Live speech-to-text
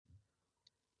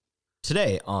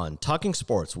Today on Talking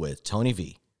Sports with Tony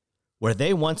V, where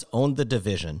they once owned the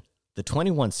division, the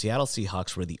 21 Seattle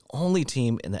Seahawks were the only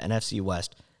team in the NFC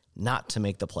West not to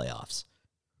make the playoffs.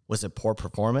 Was it poor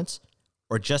performance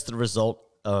or just the result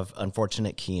of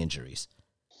unfortunate key injuries?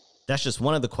 That's just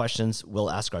one of the questions we'll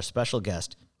ask our special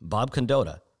guest, Bob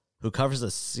Condotta, who covers the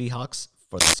Seahawks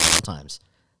for the Seattle Times.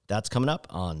 That's coming up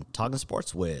on Talking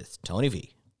Sports with Tony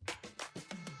V.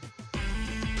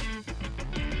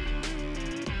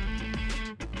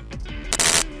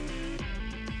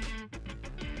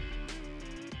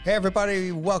 Hey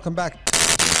everybody, welcome back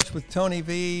with Tony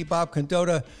V, Bob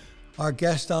Condotta, our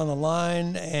guest on the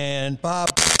line. And Bob,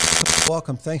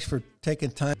 welcome. Thanks for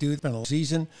taking time. Dude, it's been a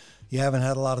season. You haven't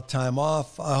had a lot of time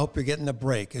off. I hope you're getting a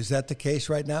break. Is that the case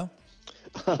right now?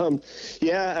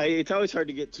 It's always hard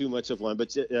to get too much of one,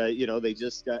 but they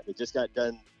just got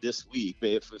done this week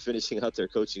finishing out their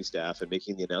coaching staff and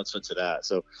making the announcements of that.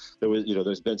 So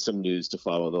there's been some news to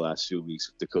follow the last few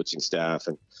weeks with the coaching staff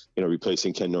and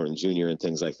replacing Ken Norton Jr. and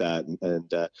things like that, and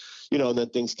then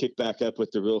things kick back up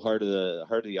with the real heart of the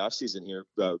offseason here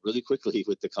really quickly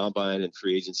with the combine and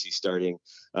free agency starting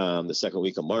the second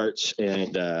week of March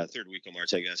and third week of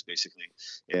March, I guess, basically,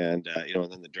 and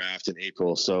then the draft in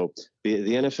April. So the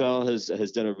NFL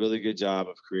has done a really good job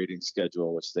of creating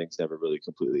schedule, which things never really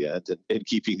completely end, and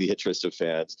keeping the interest of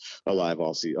fans alive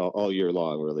all year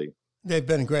long, really. They've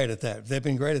been great at that. They've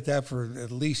been great at that for at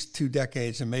least 2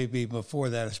 decades and maybe before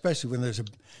that, especially when there's a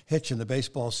hitch in the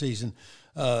baseball season.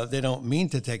 They don't mean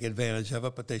to take advantage of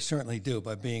it, but they certainly do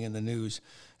by being in the news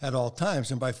at all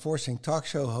times and by forcing talk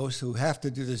show hosts who have to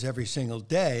do this every single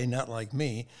day, not like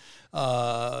me,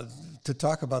 to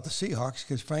talk about the Seahawks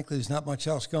because, frankly, there's not much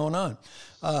else going on.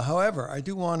 However, I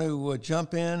do want to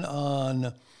jump in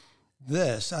on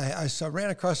this. I ran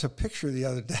across a picture the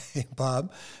other day,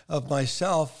 Bob, of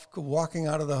myself walking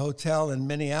out of the hotel in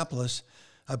Minneapolis.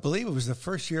 I believe it was the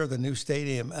first year of the new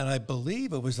stadium, and I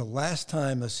believe it was the last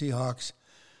time the Seahawks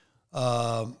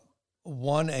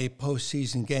won a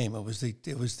postseason game. It was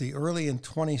the early in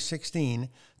 2016,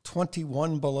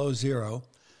 21 below zero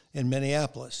in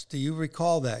Minneapolis. Do you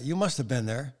recall that? You must have been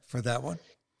there for that one.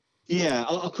 Yeah,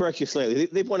 I'll correct you slightly.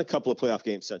 They've won a couple of playoff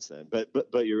games since then, but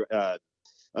you're.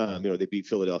 They beat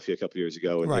Philadelphia a couple of years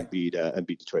ago and beat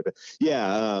Detroit. But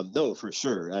no, for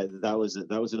sure, that was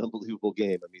an unbelievable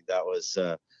game. I mean, that was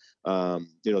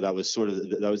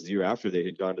that was the year after they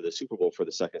had gone to the Super Bowl for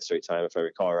the second straight time, if I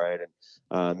recall right,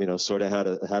 and sort of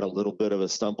had a little bit of a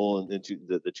stumble into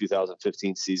the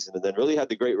 2015 season, and then really had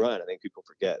the great run. I think people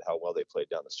forget how well they played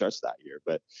down the stretch that year,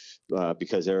 but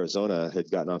because Arizona had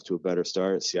gotten off to a better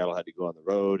start, Seattle had to go on the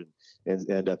road and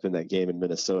end up in that game in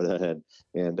Minnesota,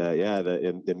 in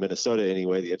Minnesota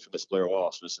anyway, the infamous Blair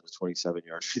Walsh was a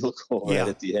 27-yard field goal right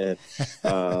at the end.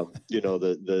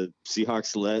 The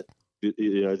Seahawks let.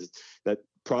 That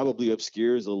probably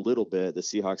obscures a little bit the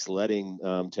Seahawks letting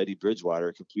Teddy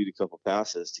Bridgewater complete a couple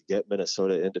passes to get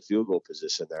Minnesota into field goal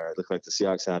position there. It looked like the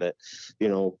Seahawks had it,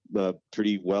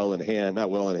 pretty well in hand, not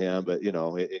well in hand, but,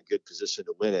 in good position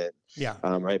to win it. Yeah.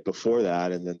 Right before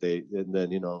that. And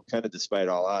then kind of despite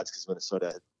all odds, because Minnesota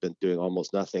had been doing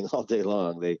almost nothing all day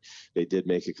long, they did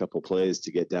make a couple plays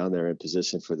to get down there in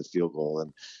position for the field goal.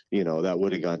 And, that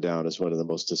would have gone down as one of the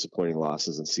most disappointing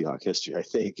losses in Seahawk history, I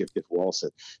think, if Walsh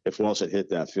had hit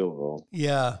that field goal.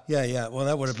 Yeah. Well,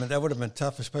 that would have been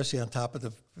tough, especially on top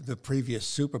of the previous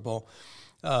Super Bowl,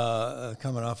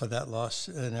 coming off of that loss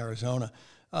in Arizona.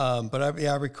 But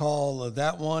I recall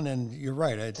that one, and you're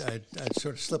right. I'd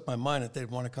sort of slipped my mind that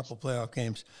they'd won a couple playoff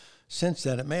games since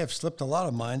then. It may have slipped a lot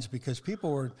of minds because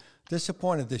people were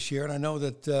disappointed this year. And I know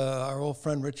that our old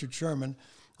friend Richard Sherman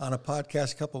on a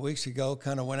podcast a couple of weeks ago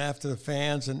kind of went after the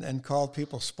fans and called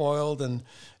people spoiled and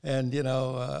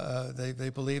they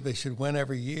believe they should win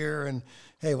every year. And,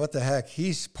 hey, what the heck?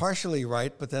 He's partially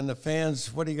right, but then the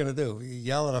fans, what are you going to do? You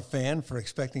yell at a fan for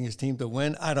expecting his team to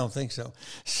win? I don't think so.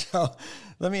 So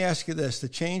let me ask you this. The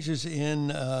changes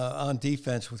on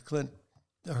defense with Clint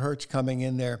Hurts coming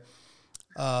in there,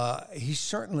 he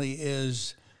certainly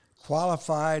is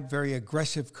qualified, very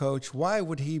aggressive coach. Why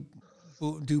would he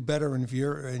do better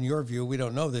in your view? We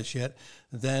don't know this yet.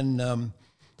 Than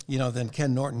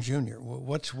Ken Norton Jr.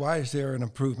 Why is there an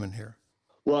improvement here?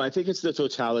 Well, I think it's the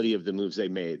totality of the moves they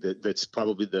made that's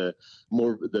probably the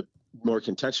more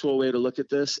contextual way to look at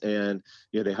this. And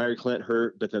they hired Clint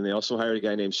Hurt, but then they also hired a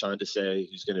guy named Sean Desai,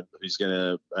 who's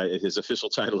gonna his official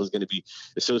title is going to be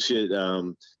associate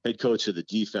head coach of the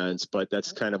defense, but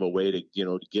that's kind of a way to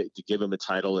give him a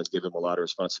title and give him a lot of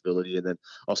responsibility. And then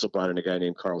also brought in a guy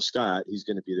named Carl Scott. He's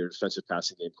going to be their defensive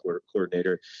passing game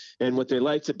coordinator. And what they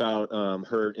liked about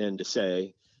Hurt and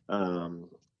Desai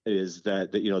is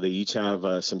that they each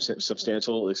have some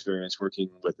substantial experience working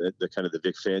with the kind of the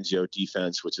Vic Fangio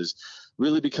defense, which has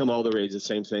really become all the rage. The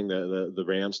same thing the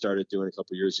Rams started doing a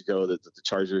couple of years ago, that the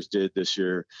Chargers did this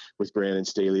year with Brandon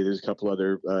Staley. There's a couple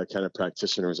other kind of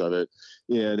practitioners of it,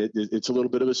 and it's a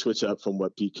little bit of a switch up from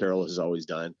what Pete Carroll has always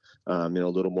done. A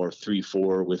little more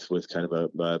 3-4 with kind of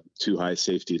a too high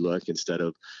safety look, instead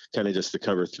of kind of just the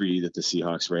cover 3 that the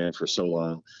Seahawks ran for so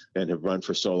long and have run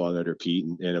for so long under Pete,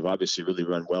 and have obviously really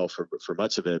run well for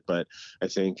much of it. But I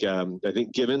think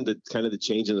given the kind of the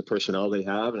change in the personnel they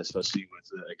have, and especially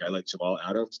with a guy like Jamal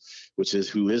Adams,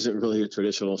 who isn't really a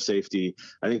traditional safety,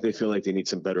 I think they feel like they need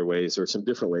some better ways, or some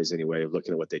different ways anyway, of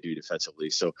looking at what they do defensively.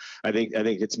 So I think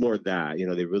it's more that,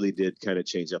 they really did kind of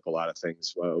change up a lot of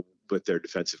things with their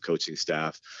defensive coaching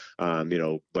staff,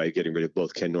 by getting rid of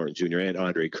both Ken Norton Jr. and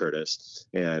Andre Curtis,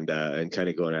 and kind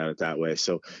of going at it that way.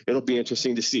 So it'll be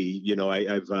interesting to see.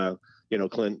 I've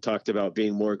Clint talked about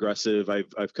being more aggressive.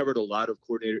 I've covered a lot of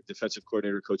defensive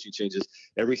coordinator coaching changes.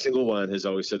 Every single one has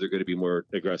always said they're going to be more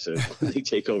aggressive when they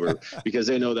take over, because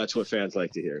they know that's what fans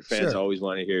like to hear. Fans always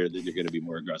want to hear that you're going to be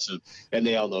more aggressive, and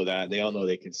they all know that. They all know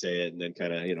they can say it, and then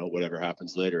kind of, whatever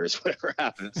happens later is whatever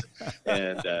happens.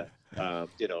 And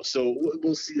so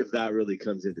we'll see if that really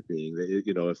comes into being,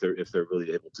 if they're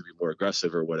really able to be more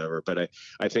aggressive or whatever. But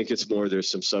I think it's more, there's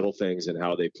some subtle things in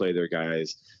how they play their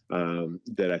guys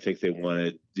that I think they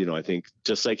wanted. I think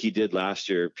just like he did last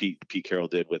year, Pete Carroll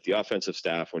did with the offensive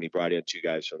staff when he brought in 2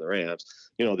 guys from the Rams.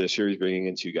 This year he's bringing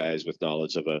in 2 guys with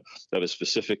knowledge of a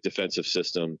specific defensive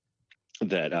system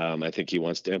that I think he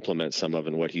wants to implement some of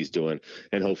in what he's doing,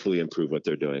 and hopefully improve what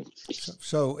they're doing.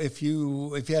 So if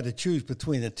you had to choose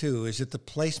between the two, is it the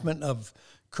placement of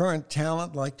current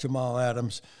talent like Jamal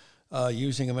Adams,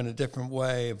 using him in a different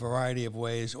way, a variety of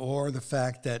ways, or the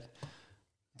fact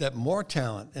that more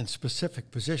talent in specific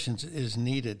positions is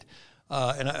needed?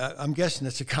 And I'm guessing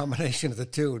it's a combination of the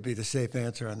two would be the safe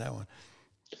answer on that one.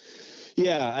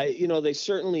 Yeah, they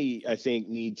certainly, I think,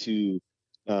 need to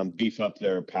beef up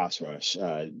their pass rush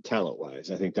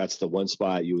talent-wise. I think that's the one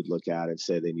spot you would look at and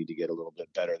say they need to get a little bit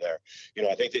better there.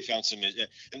 I think they found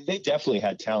and they definitely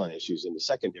had talent issues in the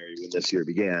secondary when this year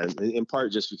began, in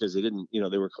part just because they didn't,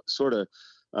 they were sort of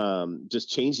just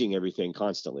changing everything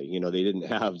constantly. They didn't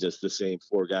have just the same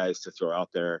 4 guys to throw out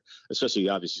there, especially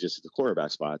obviously just at the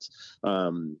quarterback spots.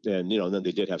 And then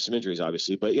they did have some injuries,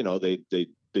 obviously, but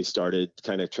they started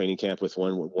kind of training camp with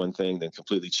one thing, then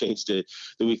completely changed it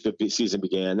the week the season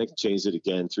began. They changed it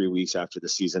again 3 weeks after the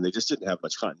season. They just didn't have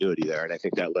much continuity there, and I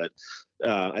think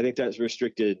that that's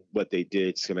restricted what they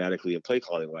did schematically and play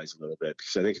calling wise a little bit.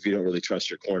 Because I think if you don't really trust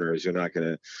your corners, you're not going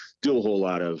to do a whole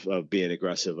lot of being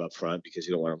aggressive up front, because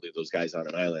you don't want to leave those guys on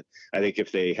an island. I think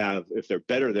if they're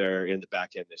better there in the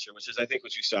back end this year, which is I think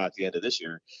what you saw at the end of this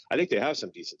year, I think they have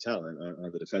some decent talent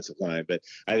on the defensive line. But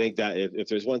I think that if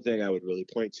there's one thing I would really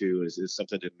point to is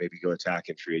something to maybe go attack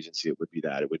in free agency, it would be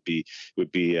that. It would be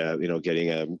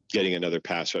getting another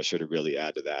pass rusher to really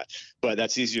add to that. But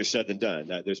that's easier said than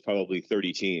done. There's probably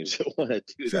 30 teams that want to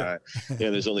do that.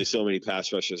 There's only so many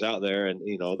pass rushers out there, and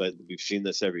that we've seen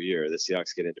this every year. The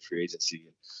Seahawks get into free agency,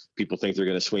 and people think they're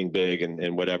going to swing big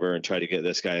and whatever, and try to get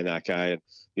this guy and that guy.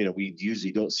 And we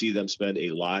usually don't see them spend a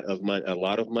lot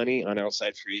of money on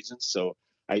outside free agents. So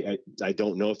I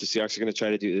don't know if the Seahawks are going to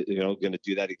try to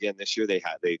do that again this year. They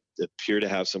appear to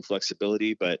have some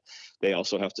flexibility, but they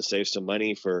also have to save some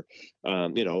money for,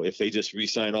 if they just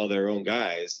re-sign all their own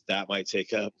guys, that might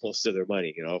take up most of their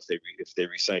money. If they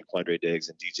re-sign Quandre Diggs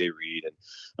and DJ Reed,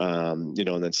 and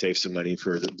and then save some money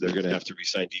they're going to have to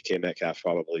re-sign DK Metcalf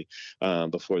probably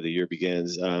before the year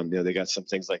begins. They got some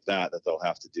things like that they'll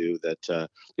have to do that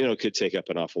could take up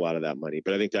an awful lot of that money.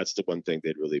 But I think that's the one thing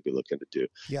they'd really be looking to do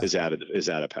is add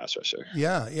a pass rusher.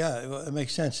 Yeah, it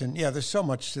makes sense. And there's so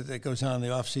much that goes on in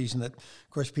the offseason that, of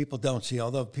course, people don't see,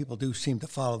 although people do seem to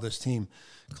follow this team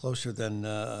closer than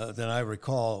I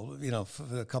recall,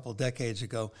 a couple of decades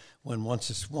ago, when once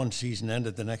this one season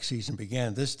ended, the next season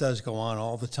began. This does go on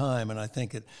all the time, and I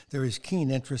think there is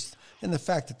keen interest in the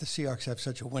fact that the Seahawks have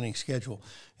such a winning schedule,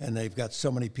 and they've got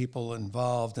so many people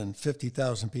involved and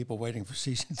 50,000 people waiting for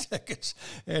season tickets,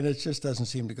 and it just doesn't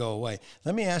seem to go away.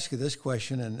 Let me ask you this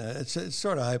question, and it's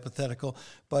sort of hypothetical,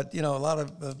 but a lot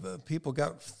of people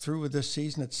got through with this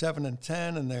season at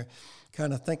 7-10, and they're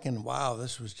kind of thinking, wow,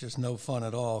 this was just no fun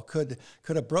at all. Could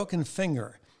a broken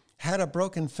finger, had a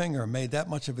broken finger made that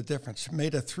much of a difference,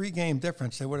 made a 3-game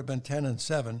difference, they would have been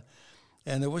 10-7.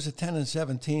 And there was a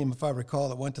 10-7 team, if I recall,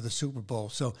 that went to the Super Bowl.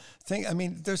 So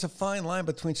there's a fine line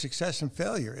between success and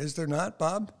failure, is there not,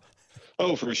 Bob?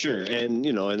 Oh, for sure. And,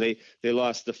 and they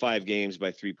lost the 5 games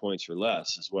by 3 points or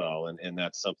less as well. And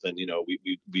that's something,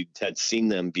 we had seen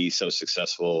them be so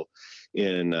successful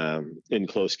in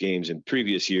close games in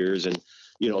previous years. And,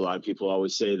 a lot of people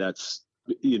always say that's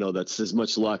as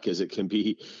much luck as it can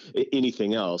be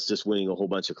anything else, just winning a whole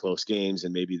bunch of close games.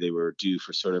 And maybe they were due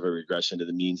for sort of a regression to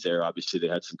the means there. Obviously they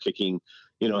had some kicking,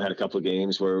 had a couple of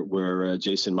games where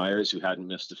Jason Myers, who hadn't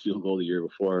missed a field goal the year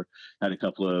before, had a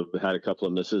couple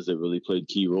of misses that really played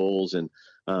key roles. And,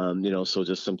 so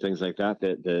just some things like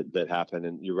that happen.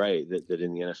 And you're right that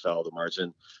in the NFL, the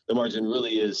margin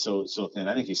really is so thin.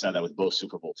 I think you saw that with both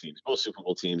Super Bowl teams. Both Super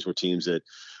Bowl teams were teams that,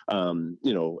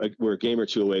 were a game or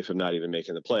two away from not even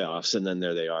making the playoffs. And then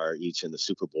there they are each in the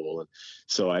Super Bowl. And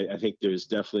so I think there's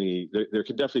definitely, there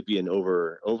could definitely be an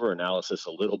over analysis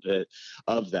a little bit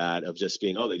of that, of just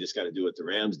being, they just got to do what the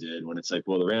Rams did, when it's like,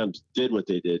 well, the Rams did what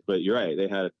they did. But you're right. They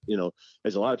had,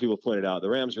 as a lot of people pointed out, the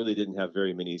Rams really didn't have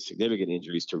very many significant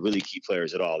injuries to really key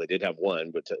players at all. They did have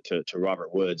one, but to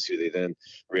Robert Woods, who they then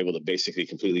were able to basically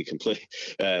completely kind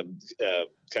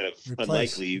of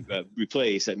unlikely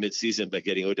replace at midseason by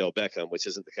getting Odell Beckham, which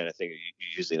isn't the kind of thing you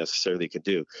usually necessarily can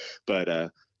do.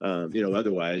 But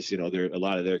otherwise, a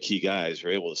lot of their key guys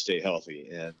were able to stay healthy,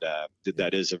 and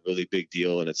that is a really big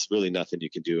deal, and it's really nothing you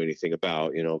can do anything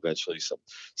about. Eventually,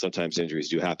 sometimes injuries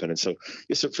do happen, and so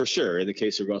yes, for sure. In the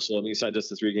case of Russell, I mean, it's not just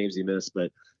the 3 games he missed,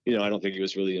 but I don't think he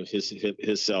was really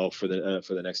his self for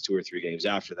the next 2 or 3 games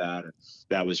after that, and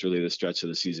that was really the stretch of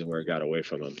the season where it got away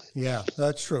from him. Yeah,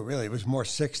 that's true. Really, it was more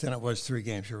 6 than it was 3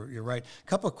 games. You're right. A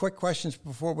couple of quick questions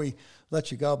before we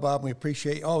let you go, Bob. We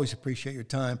always appreciate your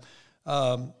time.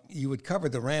 You would cover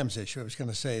the Rams issue. I was going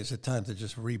to say, is it time to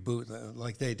just reboot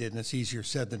like they did? And it's easier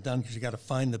said than done, because you got to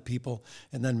find the people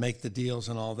and then make the deals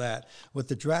and all that. With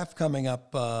the draft coming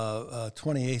up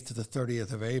 28th to the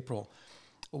 30th of April,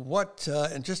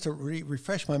 and just to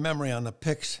refresh my memory on the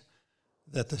picks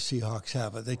that the Seahawks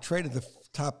have, they traded the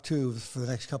top 2 for the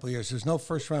next couple of years. There's no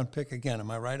first-round pick again.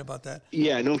 Am I right about that?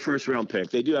 Yeah, no first-round pick.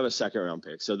 They do have a second-round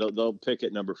pick, so they'll pick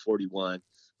at number 41.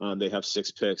 They have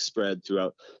 6 picks spread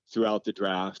throughout the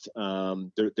draft.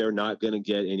 They're not going to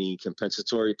get any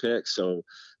compensatory picks, so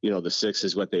the 6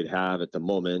 is what they'd have at the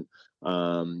moment.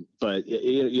 But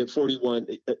 41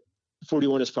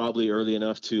 is probably early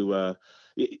enough to.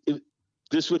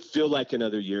 This would feel like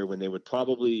another year when they would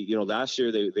probably, last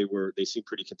year they seemed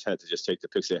pretty content to just take the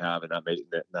picks they have and not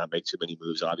make too many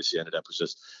moves. Obviously ended up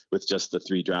with just the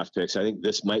 3 draft picks. I think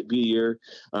this might be a year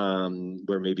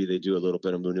where maybe they do a little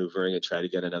bit of maneuvering and try to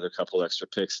get another couple extra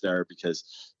picks there, because,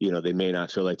 they may not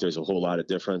feel like there's a whole lot of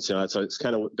difference. It's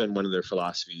kind of been one of their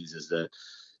philosophies, is that,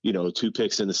 2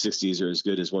 picks in the 60s are as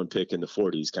good as 1 pick in the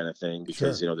 40s kind of thing,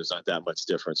 because, sure, there's not that much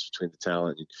difference between the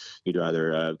talent. You'd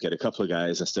rather get a couple of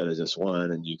guys instead of just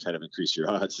one, and you kind of increase your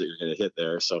odds that you're going to hit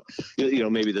there. So,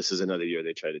 maybe this is another year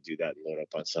they try to do that and load up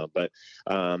on some. But,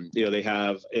 they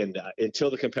have, and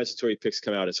until the compensatory picks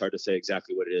come out, it's hard to say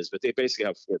exactly what it is, but they basically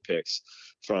have 4 picks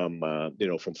from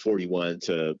 41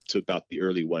 to about the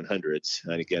early 100s.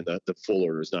 And again, the full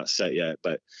order is not set yet,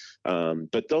 but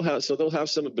they'll have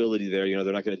some ability there.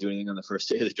 They're not going to do anything on the first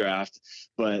day of the draft,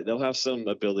 but they'll have some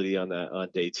ability on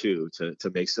day 2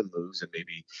 to make some moves and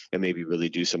maybe really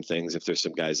do some things if there's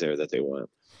some guys there that they want.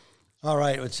 All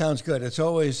right, it sounds good. It's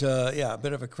always a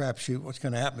bit of a crapshoot what's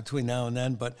going to happen between now and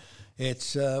then, but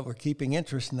it's we're keeping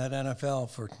interest in that NFL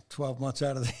for 12 months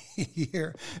out of the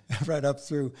year, right up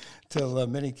through till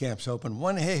mini camps open.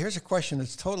 Hey, here's a question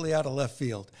that's totally out of left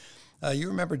field. You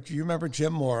remember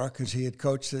Jim Mora, because he had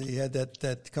coached. He had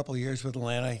that couple of years with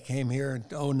Atlanta. He came here in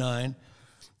 2009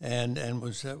 and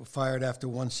was fired after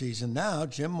 1 season. Now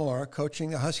Jim Mora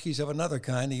coaching the Huskies of another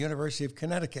kind, the University of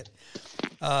Connecticut,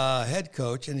 head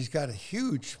coach, and he's got a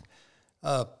huge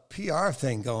PR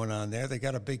thing going on there. They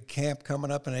got a big camp coming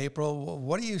up in April.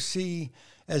 What do you see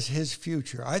as his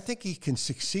future? I think he can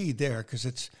succeed there, because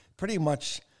it's pretty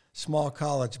much small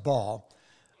college ball.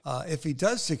 If he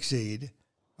does succeed,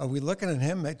 are we looking at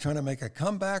him trying to make a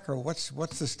comeback, or what's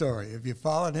the story? Have you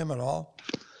followed him at all?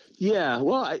 Yeah,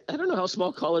 well, I don't know how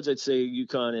small college I'd say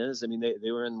UConn is. I mean,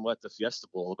 they were in the Fiesta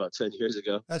Bowl about 10 years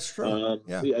ago. That's true.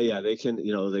 Yeah, they can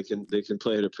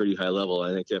play at a pretty high level.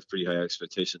 I think they have pretty high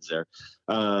expectations there.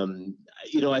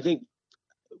 I think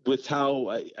with how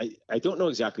I don't know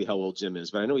exactly how old Jim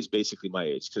is, but I know he's basically my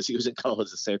age because he was in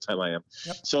college the same time I am.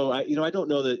 Yep. So I don't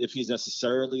know that if he's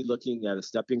necessarily looking at a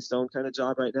stepping stone kind of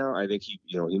job right now. I think he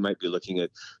might be looking at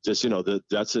just,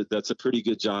 that's a pretty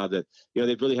good job that,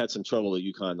 they've really had some trouble at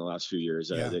UConn the last few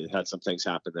years. Yeah. They had some things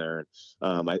happen there.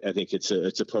 And I think it's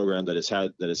a program that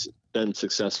has been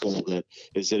successful, that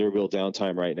is in a real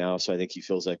downtime right now. So I think he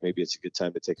feels like maybe it's a good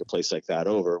time to take a place like that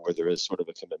over, where there is sort of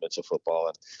a commitment to football,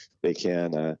 and they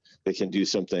can do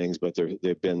some things, but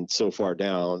they've been so far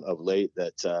down of late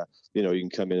that you can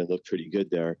come in and look pretty good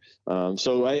there.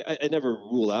 So I never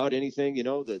rule out anything,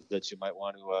 that you might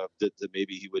want to that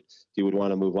maybe he would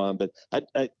want to move on, but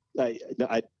I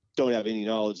don't have any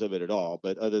knowledge of it at all.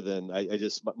 But other than I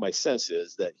just, my sense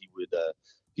is that he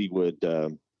would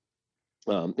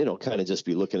kind of just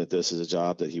be looking at this as a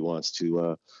job that he wants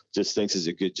to, just thinks is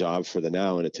a good job for the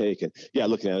now and to take. And yeah,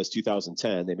 looking at it, it's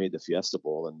 2010, they made the Fiesta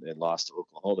Bowl and lost to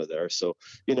Oklahoma there. So,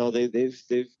 they've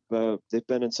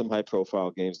been in some high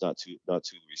profile games, not too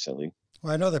recently.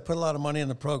 Well, I know they put a lot of money in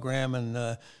the program,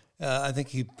 and I think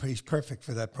he's perfect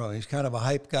for that program. He's kind of a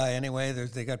hype guy anyway.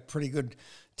 They got pretty good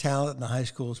talent in the high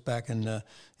schools back in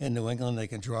New England. They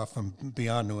can draw from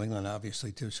beyond New England,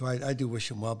 obviously, too. So I do wish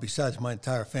him well. Besides, my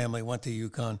entire family went to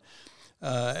UConn.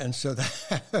 And so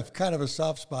that's kind of a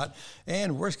soft spot.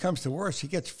 And worst comes to worst, he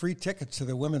gets free tickets to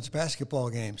the women's basketball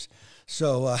games.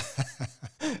 So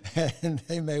and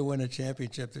they may win a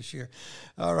championship this year.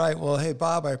 All right. Well, hey,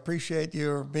 Bob, I appreciate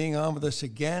your being on with us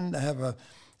again. Have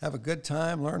a good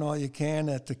time. Learn all you can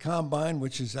at the Combine,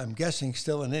 which is, I'm guessing,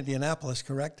 still in Indianapolis,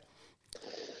 correct?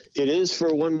 It is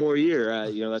for one more year.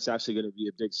 That's actually going to be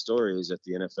a big story, is that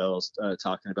the NFL's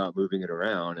talking about moving it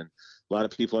around, and a lot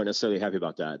of people aren't necessarily happy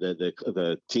about that.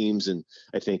 The teams, and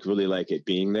I think, really like it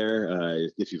being there.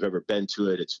 If you've ever been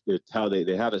to it, it's how they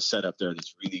have a setup there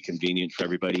that's really convenient for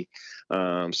everybody.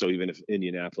 So even if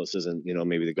Indianapolis isn't,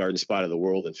 maybe the garden spot of the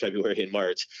world in February and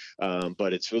March,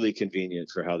 but it's really convenient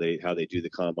for how they do the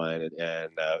Combine,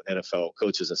 and NFL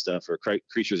coaches and stuff are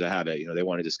creatures of habit. They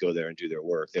want to just go there and do their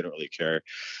work. They don't really care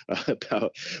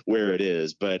about where it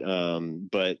is. But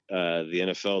the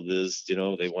NFL is,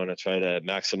 they want to try to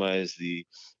maximize the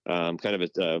kind of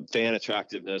a fan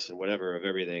attractiveness and whatever of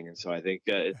everything. And so I think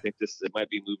it might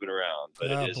be moving around,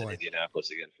 but it is in Indianapolis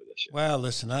again for this year. Well,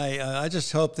 listen, I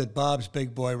just hope that Bob's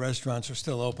Big Boy restaurants are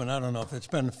still open. I don't know if it's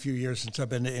been a few years since I've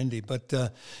been to Indy, but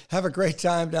have a great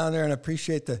time down there, and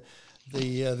appreciate the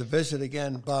visit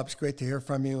again. Bob, it's great to hear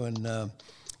from you, and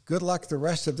good luck the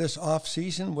rest of this off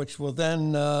season, which will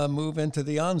then move into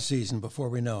the on season before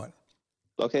we know it.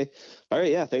 Okay. All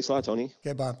right. Yeah. Thanks a lot, Tony.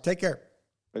 Okay, Bob. Take care.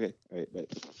 Okay. All right. Bye.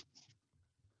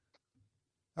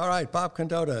 All right, Bob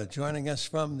Condotta joining us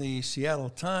from the Seattle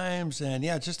Times. And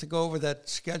yeah, just to go over that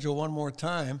schedule one more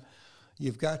time,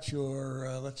 you've got your,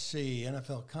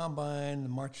 NFL Combine,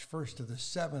 March 1st to the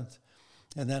 7th.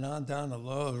 And then on down the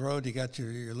road, you got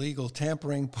your legal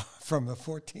tampering from the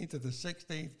 14th to the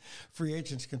 16th. Free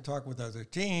agents can talk with other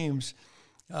teams.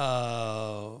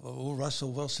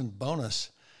 Russell Wilson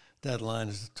bonus deadline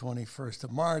is the 21st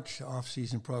of March.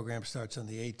 Off-season program starts on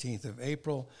the 18th of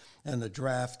April. And the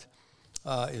draft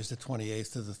is the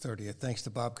 28th to the 30th. Thanks to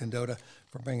Bob Condotta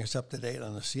for bringing us up to date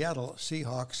on the Seattle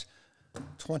Seahawks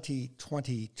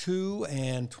 2022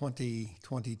 and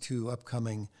 2022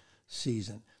 upcoming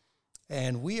season.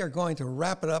 And we are going to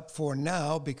wrap it up for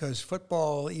now, because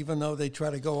football, even though they try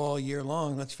to go all year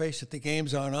long, let's face it, the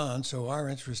games aren't on, so our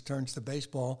interest turns to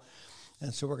baseball.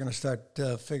 And so we're going to start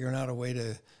figuring out a way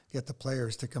to get the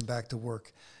players to come back to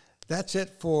work. That's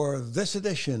it for this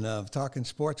edition of Talking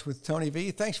Sports with Tony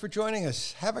V. Thanks for joining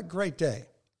us. Have a great day.